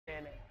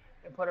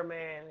and put her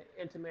man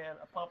into man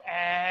a pump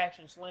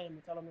action slam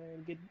and tell her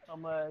man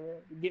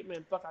get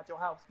man fuck out your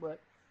house,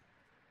 but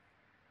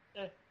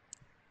eh.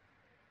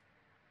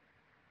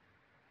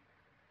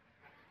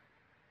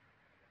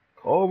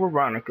 Oh,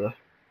 Veronica.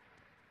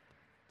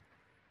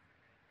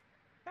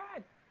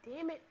 God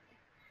damn it.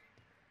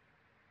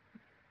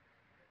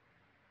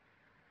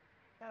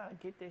 Gotta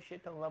get this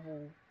shit to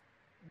level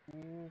 5.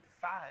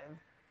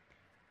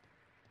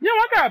 Yo,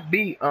 I got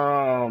beat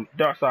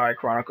Dark Side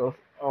Chronicles.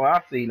 Oh,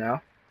 I see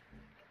now.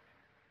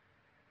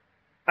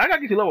 I got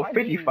to get to level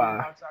 55.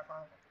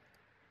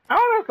 I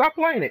don't know, stop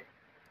playing it.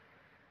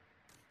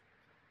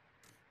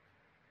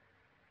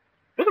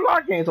 There's a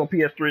lot of games on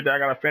PS3 that I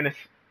gotta finish.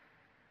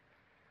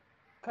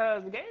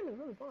 Cause the game is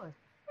really fun.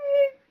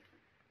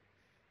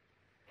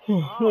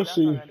 Let's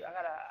see.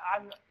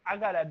 I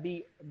gotta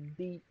beat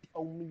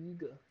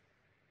Omega.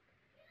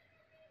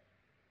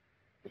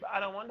 But I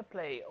don't want to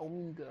play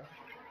Omega.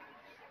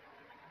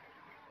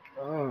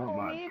 Oh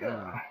my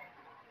god.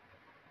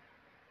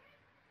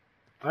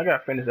 I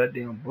gotta finish that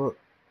damn book.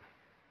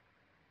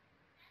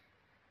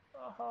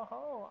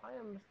 Oh, I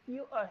am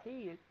still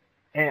ahead.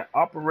 And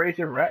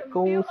Operation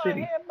Raccoon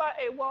City. By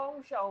a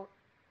long shot.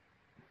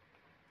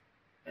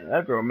 And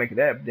that girl making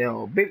that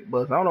damn big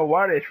buzz. I don't know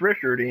why they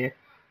switched her then.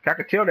 I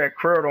could tell that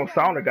crowd don't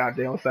sound the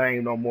goddamn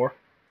same no more.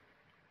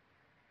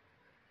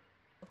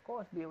 Of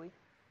course, Billy.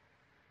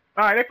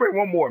 Alright, let's play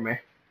one more, man.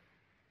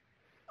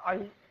 Are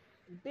you,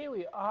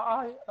 Billy?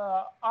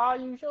 Are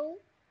you sure?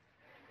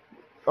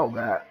 Oh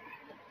god.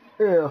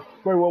 Yeah,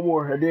 play one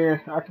more, and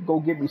then I can go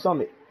get me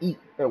something to eat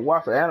and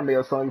watch an anime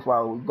or something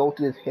while we go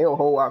to this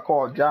hellhole I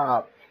call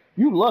job.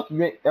 You lucky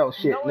you ain't, oh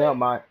shit, never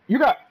mind. You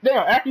got,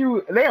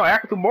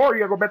 after tomorrow you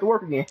gotta go back to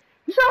work again.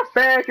 You see how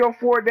fast your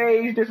 4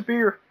 days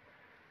disappear?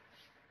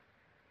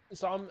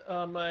 So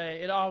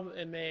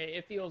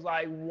it feels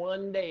like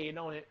one day,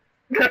 don't it?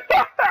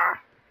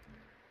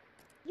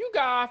 You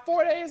got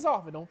 4 days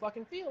off. It don't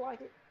fucking feel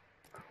like it.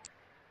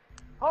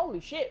 Holy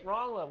shit,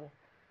 wrong level.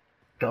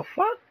 The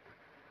fuck?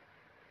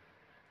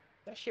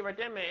 That shit right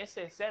there, man, it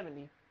says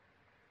 70.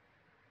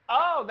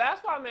 Oh,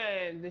 that's why,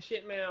 man, the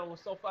shit, man, was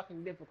so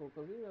fucking difficult,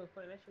 because we was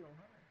playing that shit on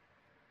high.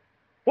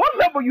 What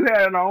level you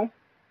had it on?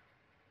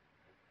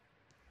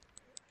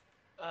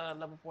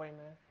 Level 40,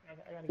 man.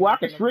 I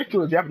can switch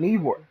to a Japanese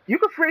voice. You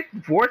can switch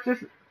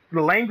voices,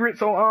 the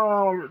language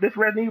on this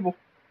Resident Evil.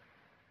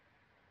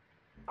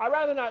 I'd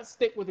rather not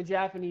stick with the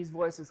Japanese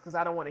voices, because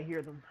I don't want to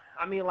hear them.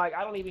 I mean, like,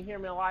 I don't even hear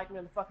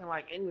the fucking,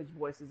 like, English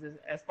voices,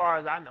 as far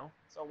as I know.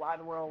 So why in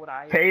the world would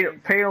I... Pay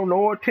them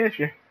no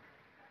attention.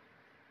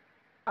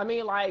 I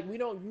mean, like, we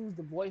don't use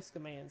the voice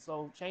command,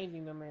 so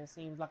changing them, man,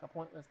 seems like a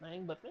pointless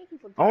thing, but thank you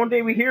for... Only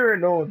thing we hear,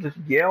 though, is just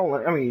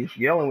yelling. I mean, it's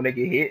yelling when they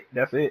get hit.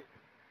 That's it.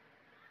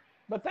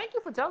 But thank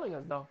you for telling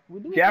us, though. We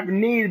do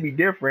Japanese be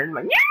different.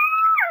 Like, yeah!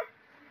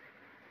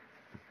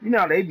 You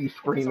know, they be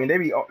screaming. They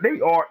be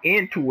all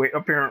into it,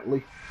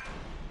 apparently.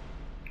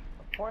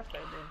 Of course they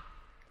do.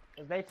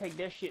 Because they take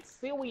their shit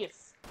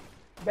serious.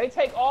 They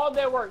take all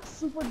their work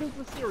super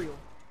duper serious.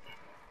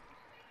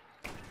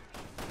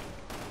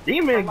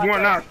 Demons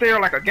going out there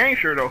like a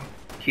gangster, though.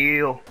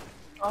 Kill.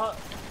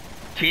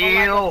 Kill.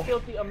 Unlike us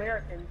filthy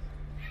Americans.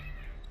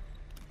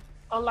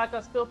 Unlike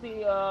us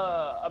filthy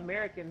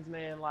Americans,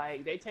 man,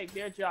 like, they take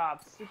their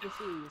job super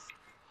serious.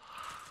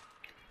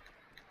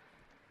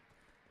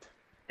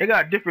 They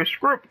got a different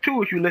script,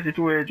 too, if you listen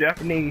to it in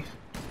Japanese.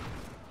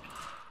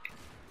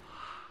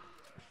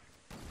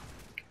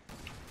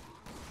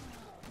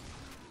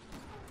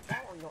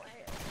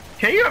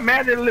 Can you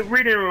imagine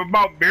reading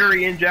about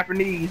Barry in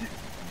Japanese?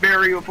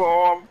 Barry for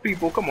all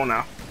people. Come on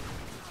now.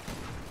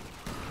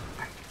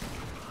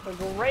 The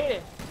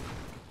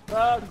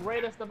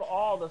greatest of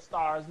all the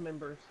Stars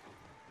members.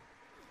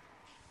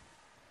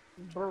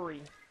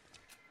 Burry.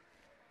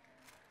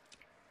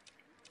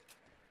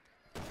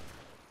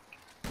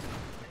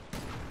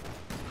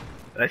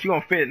 That you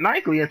gonna fit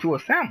nicely into a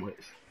sandwich.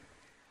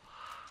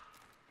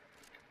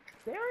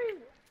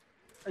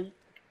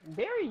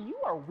 Barry, you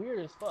are weird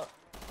as fuck.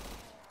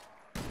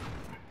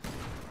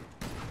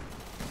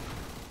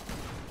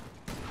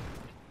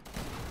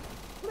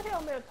 Who the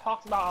hell, man,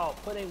 talks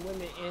about putting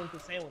women into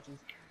sandwiches?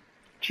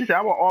 She said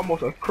I was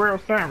almost a career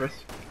sandwich.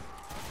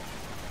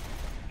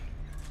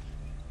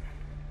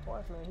 Of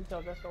course, man, he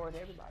tells that story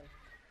to everybody.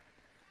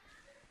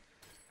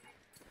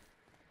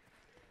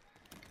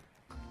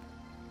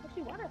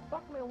 Actually, why the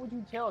fuck, man, would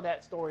you tell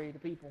that story to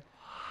people?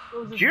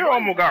 Jill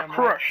almost got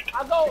crushed.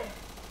 Right?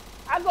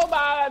 I go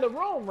by the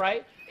room,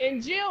 right?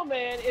 And Jill,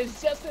 man,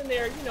 is just in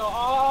there, you know,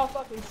 all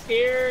fucking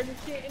scared and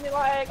shit. And they're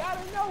like, out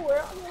of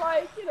nowhere, I'm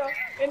like, you know,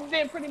 and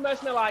then pretty much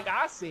they're like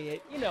I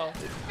said, you know,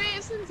 it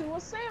fits into a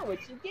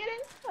sandwich. You get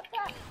it?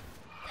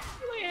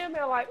 You in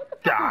there like, what the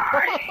fuck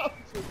is wrong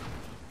with you?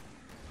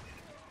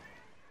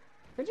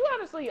 Could you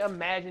honestly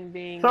imagine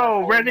being...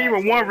 So, Resident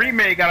Evil 1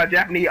 Remake got a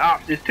Japanese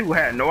option too,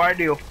 had no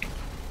idea.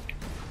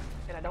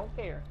 And I don't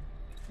care.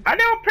 I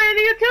never paid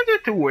any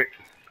attention to it.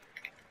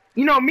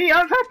 You know me,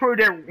 I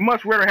probably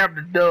much rather have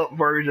the dub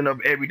version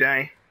of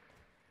everything.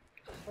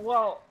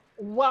 Well,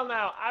 Well,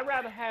 now, I'd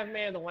rather have,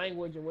 man, the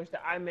language in which the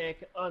man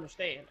can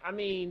understand. I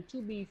mean,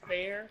 to be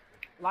fair,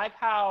 like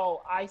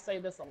how I say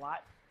this a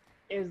lot,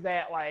 is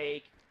that,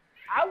 like,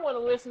 I want to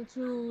listen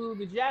to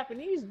the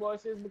Japanese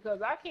voices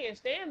because I can't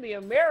stand the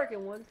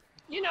American ones.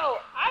 You know,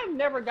 I've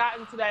never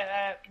gotten to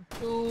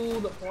to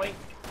the point.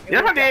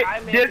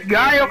 This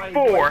guy of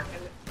 4,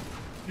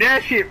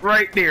 that shit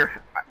right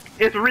there.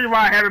 It's the reason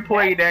why I haven't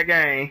played that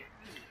game.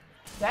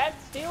 That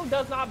still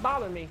does not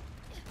bother me.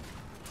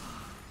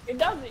 It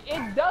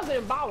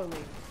doesn't bother me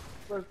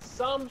for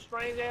some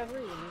strange ass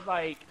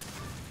reason.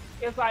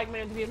 It's like,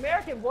 man, the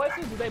American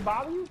voices, do they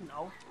bother you?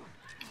 No.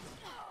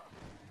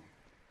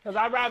 Because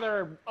I'd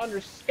rather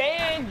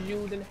understand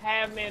you than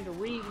have, man, to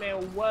read, man,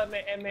 what,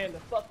 man, and, man, the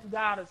fuck you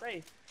gotta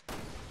say.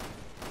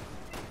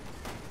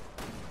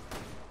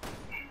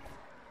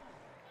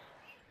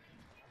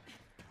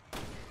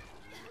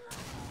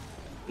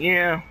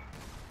 Yeah.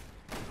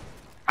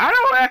 I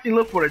don't actually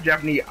look for the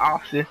Japanese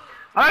option.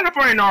 I like to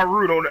play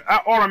Naruto.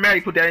 I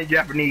automatically put that in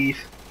Japanese.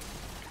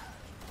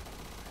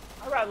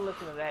 I'd rather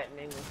listen to that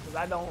in English because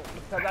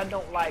I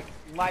don't like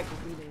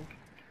reading.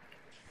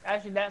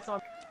 Actually, that's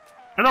something.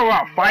 I know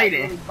while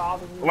fighting. Really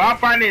while I'm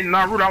fighting in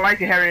Naruto, I like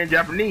to have it in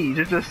Japanese.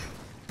 It's just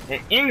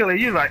in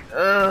English, you're like,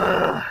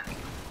 ugh.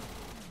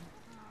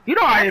 You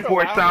know how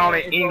important sound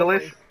in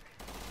English.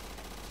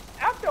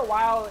 After a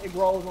while, it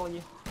grows on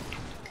you.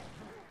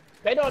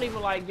 They don't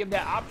even like give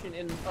that option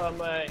in One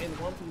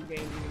Piece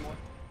games anymore.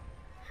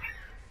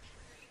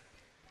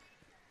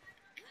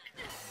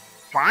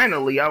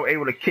 Finally, I was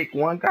able to kick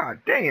one.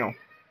 God damn.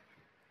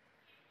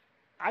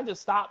 I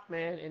just stopped,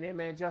 man, and then,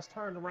 man, just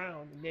turned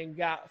around and then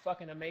got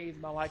fucking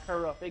amazed by, like,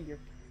 her figure.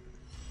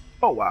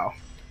 Oh, wow.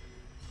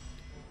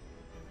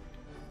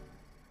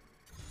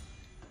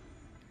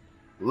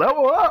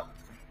 Level up.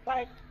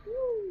 Like,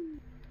 woo.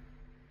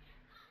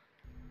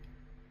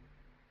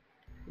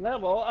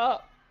 Level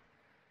up.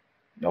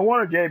 No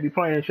wonder Jay be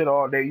playing this shit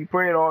all day. You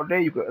play it all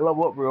day, you could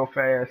level up real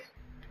fast.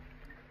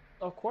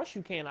 Of course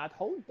you can. I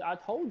told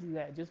you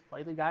that. Just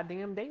play the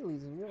goddamn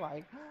dailies, and you're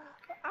like,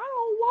 I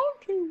don't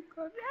want to.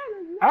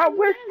 I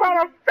wish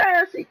Final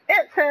Fantasy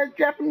X has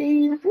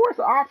Japanese voice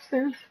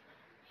options.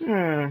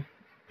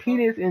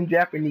 Penis in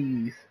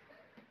Japanese.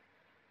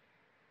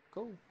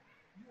 Cool.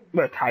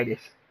 But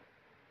Titus.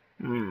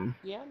 Yeah,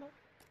 I know.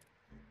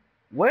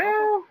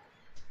 Well,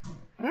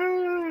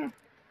 I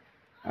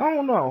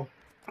don't know.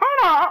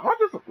 I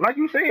just, like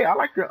you said, I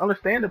like to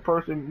understand the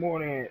person more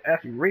than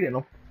actually reading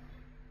them.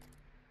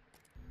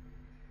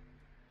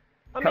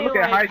 I look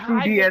at High School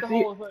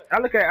DSD. I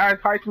look at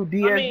High School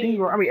DSD,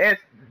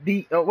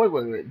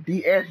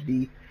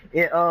 DSD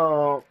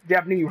in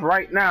Japanese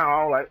right now.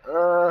 I'm like,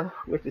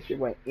 what's this shit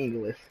went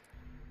English?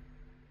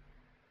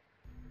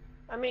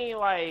 I mean,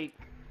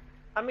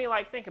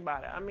 think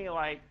about it. I mean,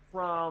 like,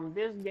 from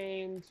this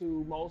game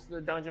to most of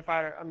the Dungeon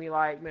Fighter. I mean,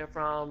 like, man,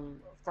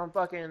 from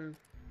fucking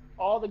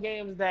all the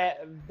games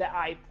that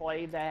I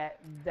play that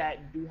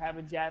do have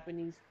a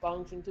Japanese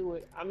function to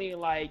it. I mean,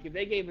 like, if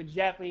they gave a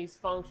Japanese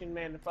function,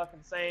 man, to fucking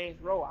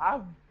Saints Row, I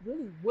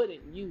really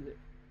wouldn't use it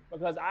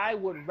because I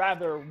would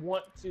rather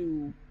want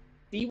to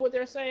see what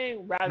they're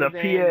saying rather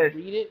than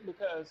read it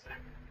because.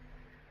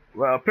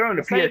 Well,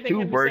 apparently the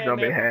PS2 version of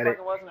it had it.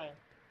 What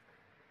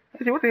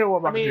the hell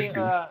about this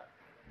dude?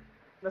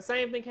 The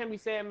same thing can be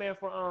said, man,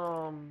 for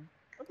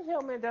what the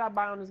hell, man, did I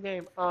buy on this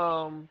game?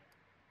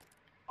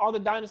 All the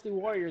Dynasty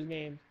Warriors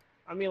games.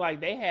 I mean, like,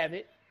 they have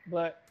it,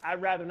 but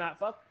I'd rather not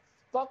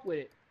fuck with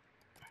it.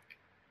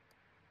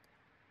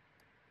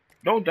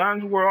 Don't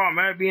Dynasty Warriors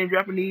automatically be in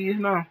Japanese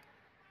now?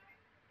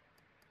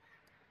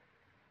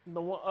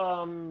 The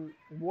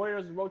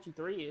Warriors Orochi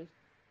 3 is.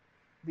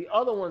 The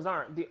other ones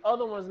aren't. The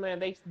other ones, man,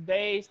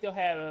 they still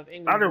have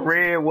English. I just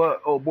read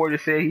what old boy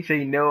just said. He said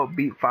he never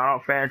beat Final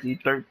Fantasy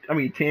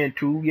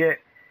 10-2 yet.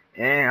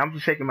 And I'm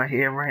just shaking my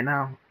head right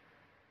now.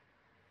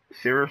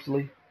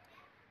 Seriously.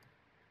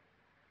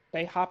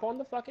 They hop on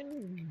the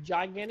fucking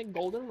gigantic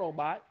golden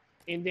robot,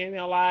 and then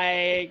they're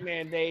like,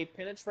 man, they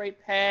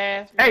penetrate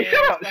past. Hey, man,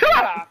 shut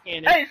up!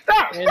 Hey,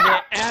 stop!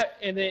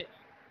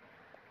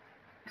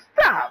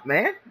 Stop,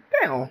 man!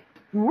 Damn,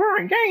 you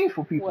ruin games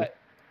for people. What?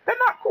 That's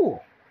not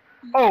cool.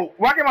 Oh,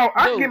 well,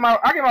 I get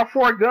my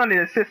 4 gun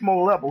in 6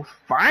 more levels.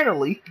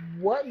 Finally.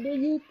 What do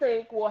you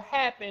think will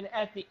happen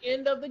at the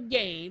end of the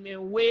game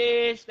in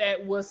which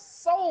that was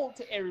sold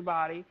to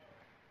everybody?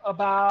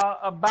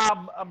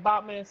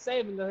 About man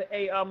saving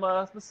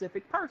a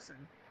specific person.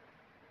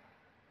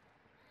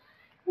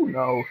 Who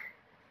knows?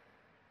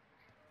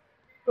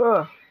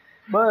 But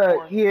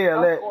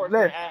yeah,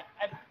 let's.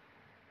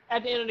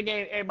 At the end of the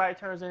game, everybody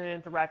turns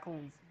into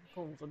raccoons.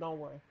 So don't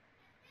worry.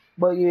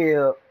 But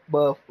yeah,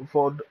 but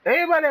for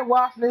everybody that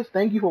watching this,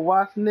 thank you for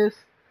watching this.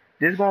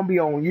 This is gonna be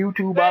on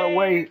YouTube, by the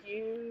way. Thank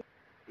you.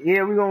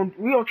 Yeah, we're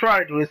gonna try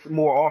to do this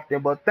more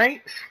often. But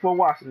thanks for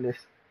watching this.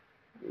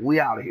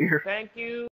 We out of here. Thank you.